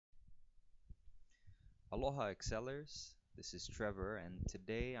Aloha Excellers, this is Trevor and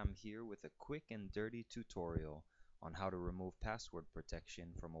today I'm here with a quick and dirty tutorial on how to remove password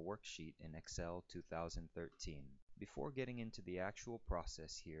protection from a worksheet in Excel 2013. Before getting into the actual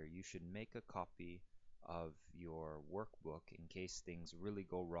process here, you should make a copy of your workbook in case things really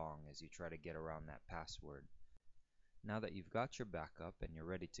go wrong as you try to get around that password. Now that you've got your backup and you're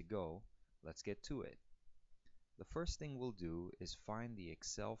ready to go, let's get to it. The first thing we'll do is find the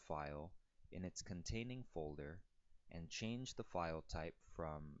Excel file in its containing folder and change the file type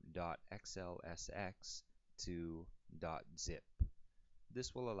from .xlsx to .zip.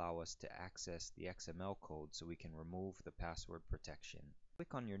 This will allow us to access the XML code so we can remove the password protection.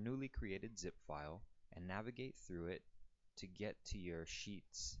 Click on your newly created zip file and navigate through it to get to your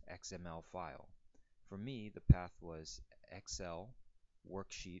sheet's XML file. For me, the path was Excel,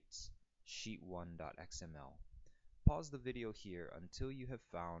 Worksheets, sheet1.xml. Pause the video here until you have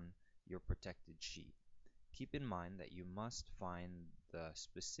found your protected sheet. Keep in mind that you must find the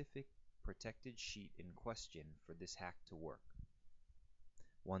specific protected sheet in question for this hack to work.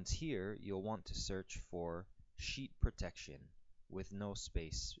 Once here, you'll want to search for sheet protection with no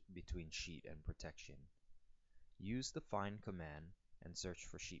space between sheet and protection. Use the find command and search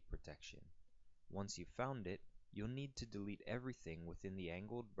for sheet protection. Once you've found it, you'll need to delete everything within the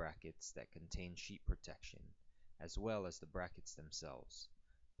angled brackets that contain sheet protection, as well as the brackets themselves.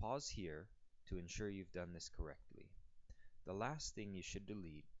 Pause here to ensure you've done this correctly. The last thing you should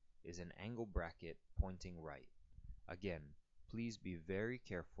delete is an angle bracket pointing right. Again, please be very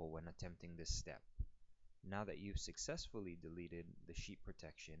careful when attempting this step. Now that you've successfully deleted the sheet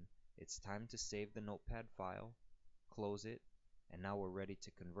protection, it's time to save the notepad file, close it, and now we're ready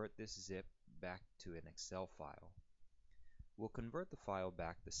to convert this zip back to an Excel file. We'll convert the file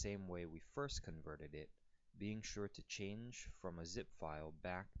back the same way we first converted it, being sure to change from a zip file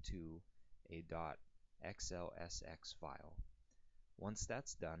back to a .xlsx file. Once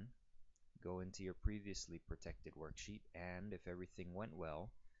that's done, go into your previously protected worksheet and if everything went well,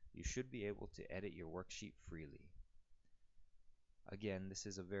 you should be able to edit your worksheet freely. Again, this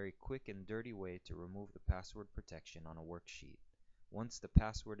is a very quick and dirty way to remove the password protection on a worksheet. Once the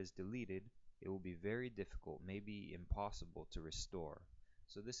password is deleted, it will be very difficult, maybe impossible to restore.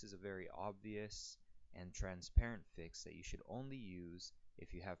 So this is a very obvious and transparent fix that you should only use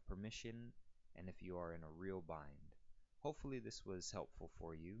if you have permission and if you are in a real bind. Hopefully this was helpful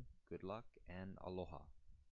for you. Good luck and aloha.